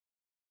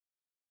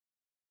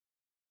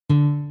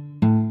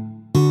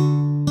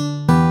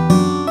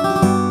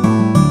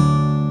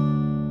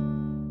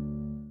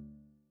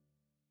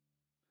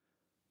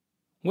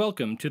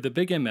Welcome to the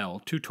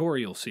BigML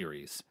tutorial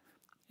series.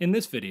 In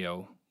this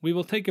video, we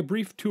will take a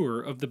brief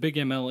tour of the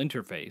BigML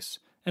interface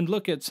and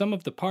look at some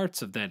of the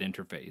parts of that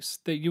interface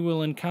that you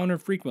will encounter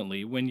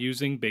frequently when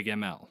using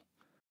BigML.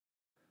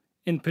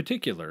 In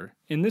particular,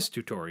 in this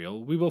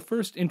tutorial, we will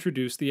first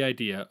introduce the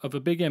idea of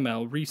a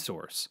BigML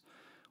resource.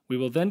 We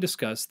will then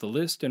discuss the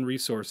list and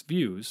resource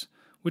views,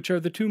 which are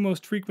the two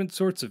most frequent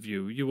sorts of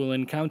view you will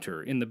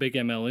encounter in the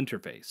BigML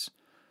interface.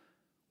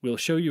 We'll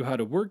show you how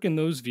to work in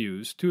those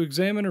views to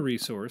examine a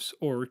resource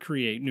or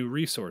create new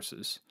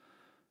resources.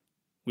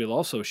 We'll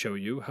also show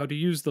you how to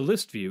use the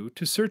list view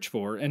to search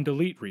for and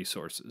delete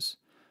resources.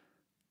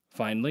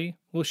 Finally,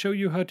 we'll show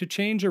you how to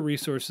change a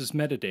resource's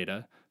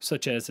metadata,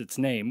 such as its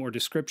name or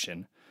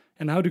description,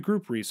 and how to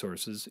group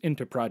resources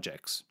into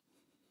projects.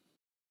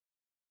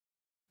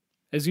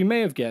 As you may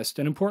have guessed,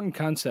 an important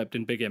concept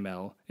in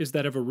BigML is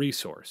that of a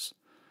resource.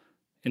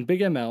 In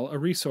BigML, a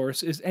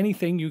resource is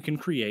anything you can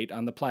create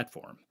on the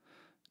platform.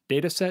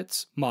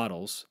 Datasets,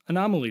 models,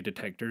 anomaly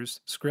detectors,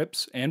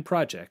 scripts, and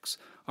projects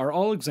are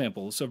all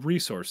examples of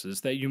resources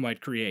that you might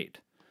create.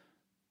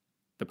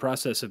 The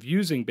process of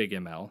using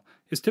BigML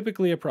is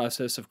typically a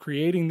process of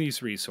creating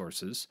these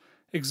resources,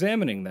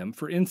 examining them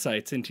for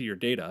insights into your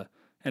data,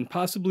 and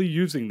possibly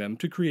using them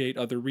to create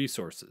other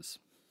resources.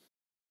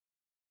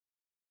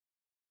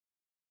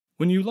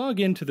 When you log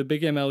into the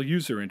BigML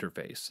user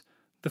interface,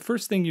 the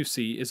first thing you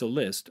see is a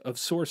list of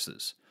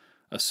sources.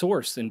 A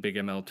source in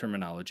BigML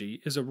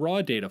terminology is a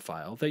raw data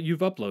file that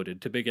you've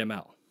uploaded to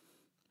BigML.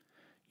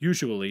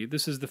 Usually,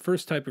 this is the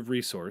first type of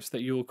resource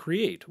that you will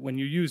create when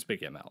you use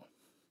BigML.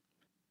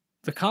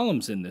 The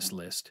columns in this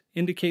list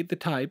indicate the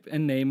type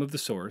and name of the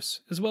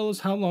source, as well as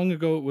how long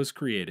ago it was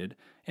created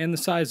and the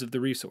size of the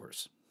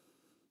resource.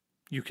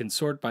 You can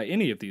sort by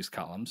any of these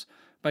columns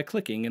by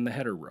clicking in the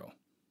header row.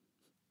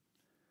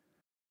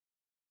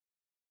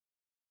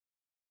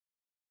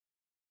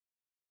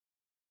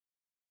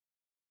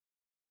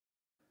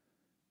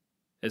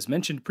 As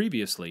mentioned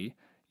previously,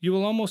 you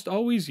will almost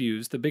always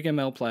use the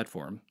BigML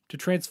platform to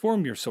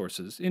transform your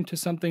sources into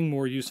something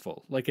more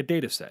useful, like a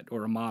dataset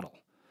or a model.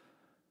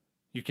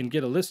 You can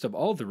get a list of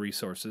all the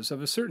resources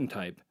of a certain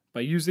type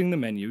by using the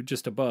menu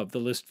just above the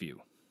list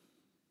view.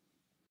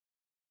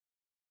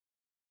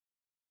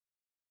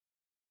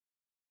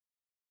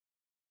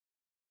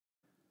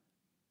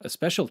 A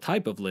special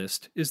type of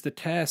list is the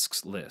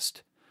tasks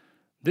list.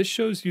 This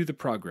shows you the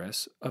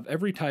progress of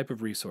every type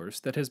of resource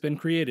that has been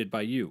created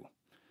by you.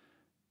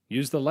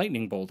 Use the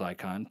lightning bolt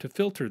icon to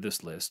filter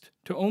this list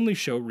to only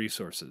show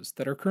resources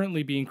that are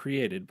currently being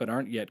created but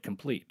aren't yet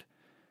complete.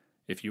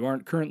 If you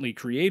aren't currently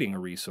creating a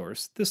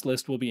resource, this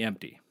list will be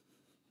empty.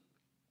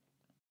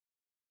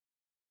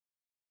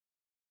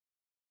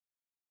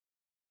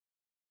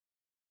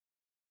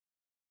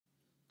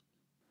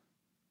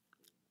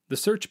 The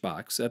search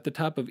box at the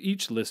top of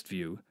each list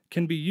view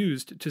can be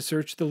used to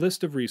search the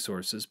list of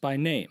resources by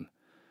name.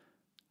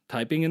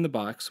 Typing in the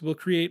box will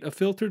create a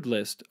filtered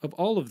list of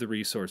all of the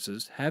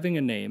resources having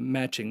a name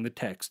matching the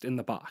text in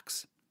the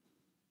box.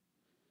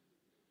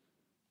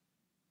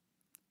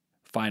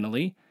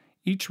 Finally,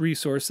 each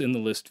resource in the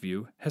list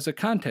view has a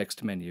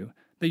context menu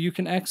that you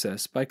can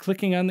access by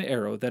clicking on the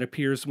arrow that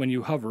appears when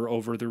you hover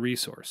over the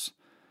resource.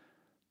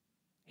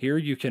 Here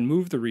you can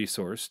move the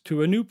resource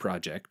to a new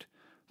project,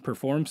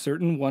 perform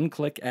certain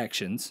one-click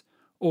actions,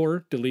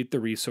 or delete the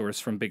resource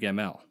from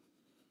BigML.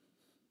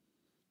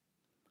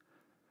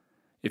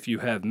 If you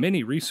have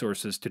many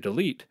resources to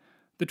delete,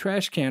 the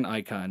trash can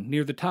icon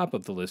near the top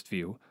of the list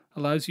view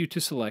allows you to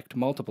select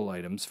multiple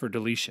items for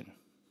deletion.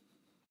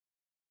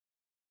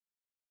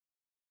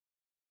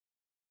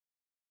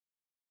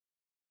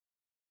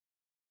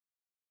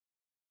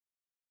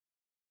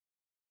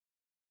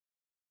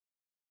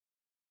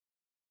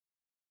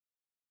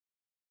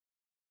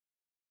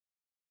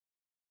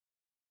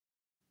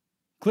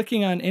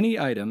 Clicking on any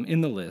item in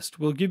the list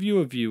will give you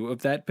a view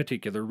of that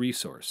particular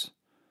resource.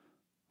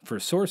 For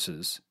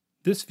sources,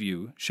 this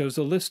view shows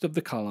a list of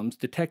the columns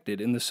detected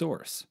in the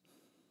source.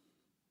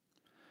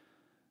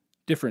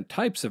 Different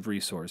types of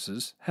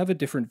resources have a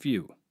different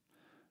view.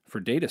 For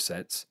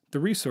datasets, the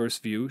resource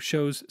view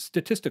shows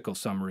statistical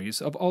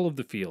summaries of all of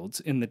the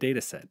fields in the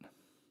dataset.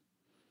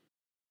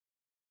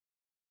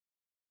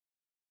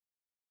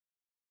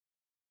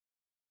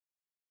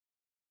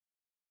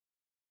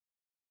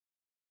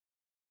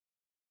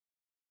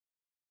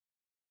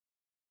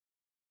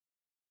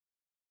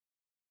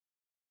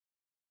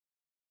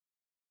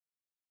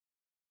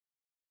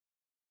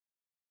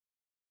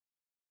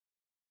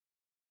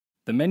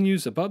 The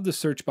menus above the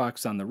search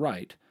box on the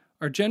right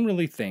are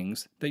generally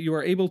things that you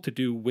are able to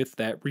do with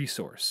that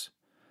resource.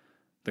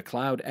 The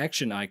cloud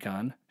action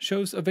icon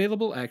shows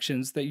available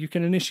actions that you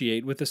can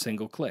initiate with a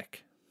single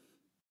click.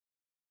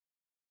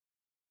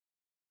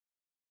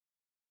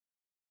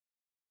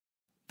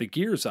 The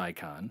gears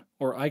icon,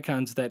 or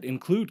icons that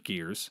include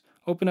gears,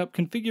 open up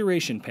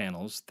configuration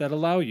panels that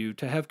allow you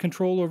to have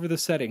control over the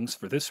settings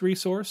for this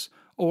resource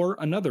or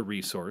another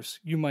resource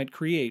you might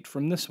create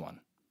from this one.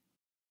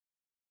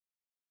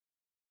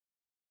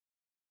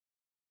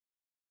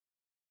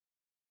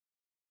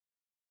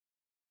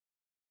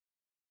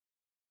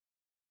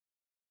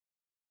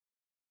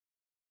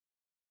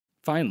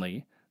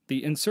 Finally,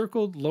 the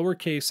encircled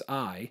lowercase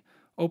I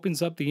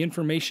opens up the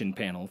information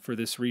panel for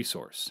this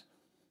resource.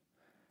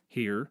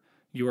 Here,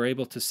 you are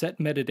able to set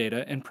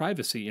metadata and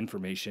privacy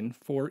information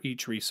for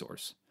each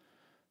resource.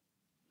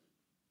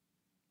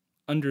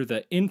 Under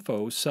the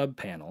Info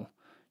subpanel,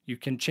 you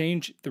can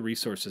change the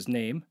resource's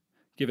name,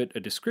 give it a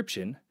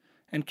description,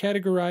 and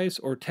categorize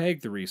or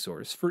tag the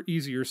resource for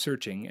easier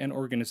searching and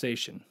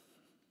organization.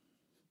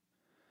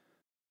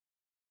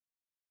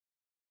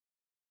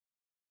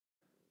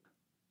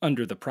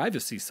 Under the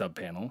Privacy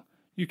subpanel,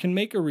 you can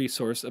make a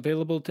resource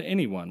available to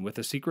anyone with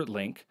a secret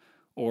link,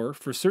 or,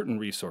 for certain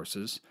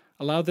resources,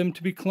 allow them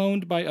to be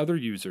cloned by other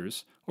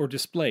users or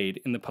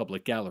displayed in the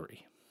public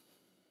gallery.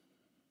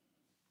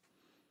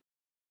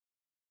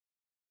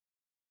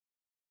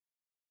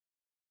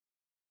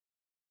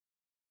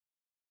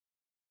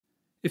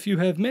 If you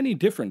have many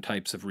different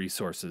types of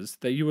resources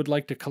that you would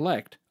like to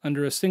collect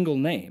under a single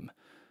name,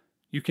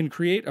 you can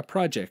create a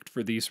project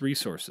for these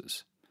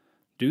resources.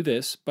 Do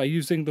this by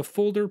using the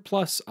Folder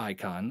Plus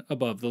icon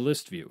above the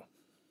list view.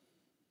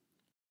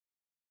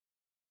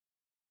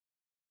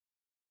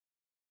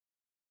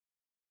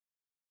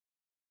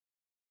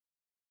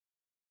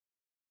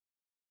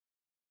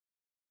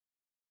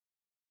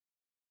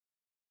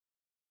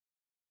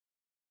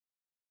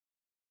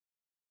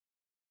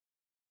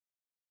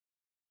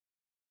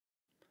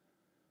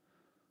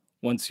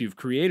 Once you've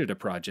created a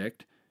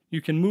project,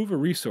 you can move a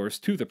resource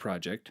to the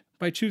project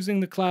by choosing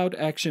the Cloud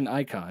Action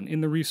icon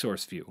in the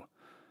Resource view.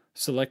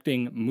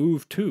 Selecting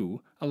Move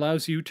To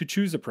allows you to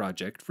choose a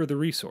project for the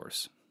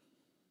resource.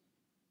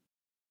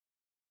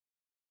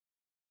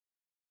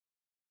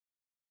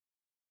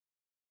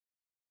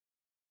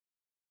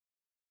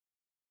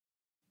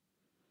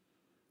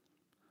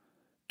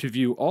 To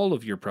view all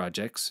of your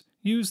projects,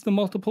 use the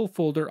Multiple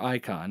Folder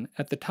icon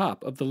at the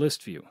top of the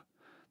list view.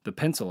 The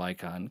pencil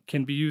icon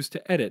can be used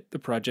to edit the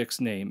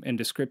project's name and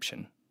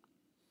description.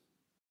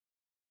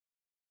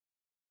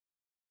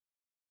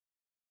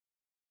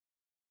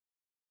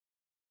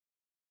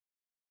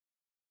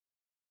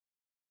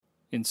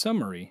 In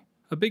summary,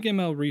 a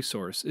BigML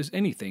resource is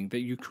anything that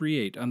you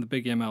create on the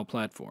BigML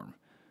platform,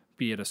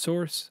 be it a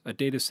source, a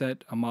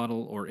dataset, a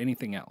model, or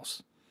anything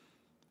else.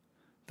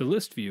 The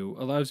list view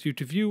allows you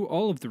to view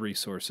all of the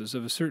resources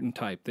of a certain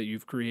type that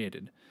you've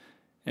created,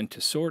 and to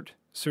sort,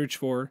 search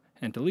for,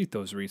 and delete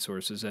those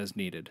resources as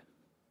needed.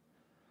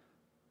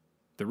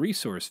 The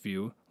Resource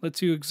view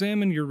lets you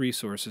examine your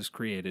resources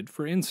created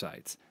for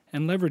insights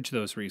and leverage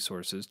those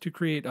resources to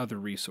create other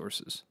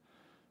resources.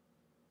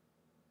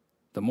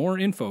 The More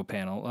Info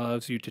panel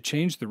allows you to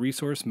change the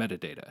resource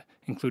metadata,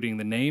 including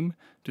the name,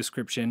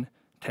 description,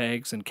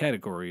 tags, and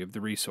category of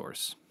the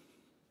resource.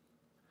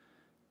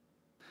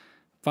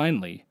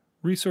 Finally,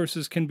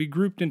 resources can be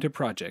grouped into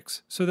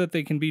projects so that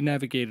they can be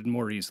navigated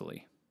more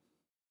easily.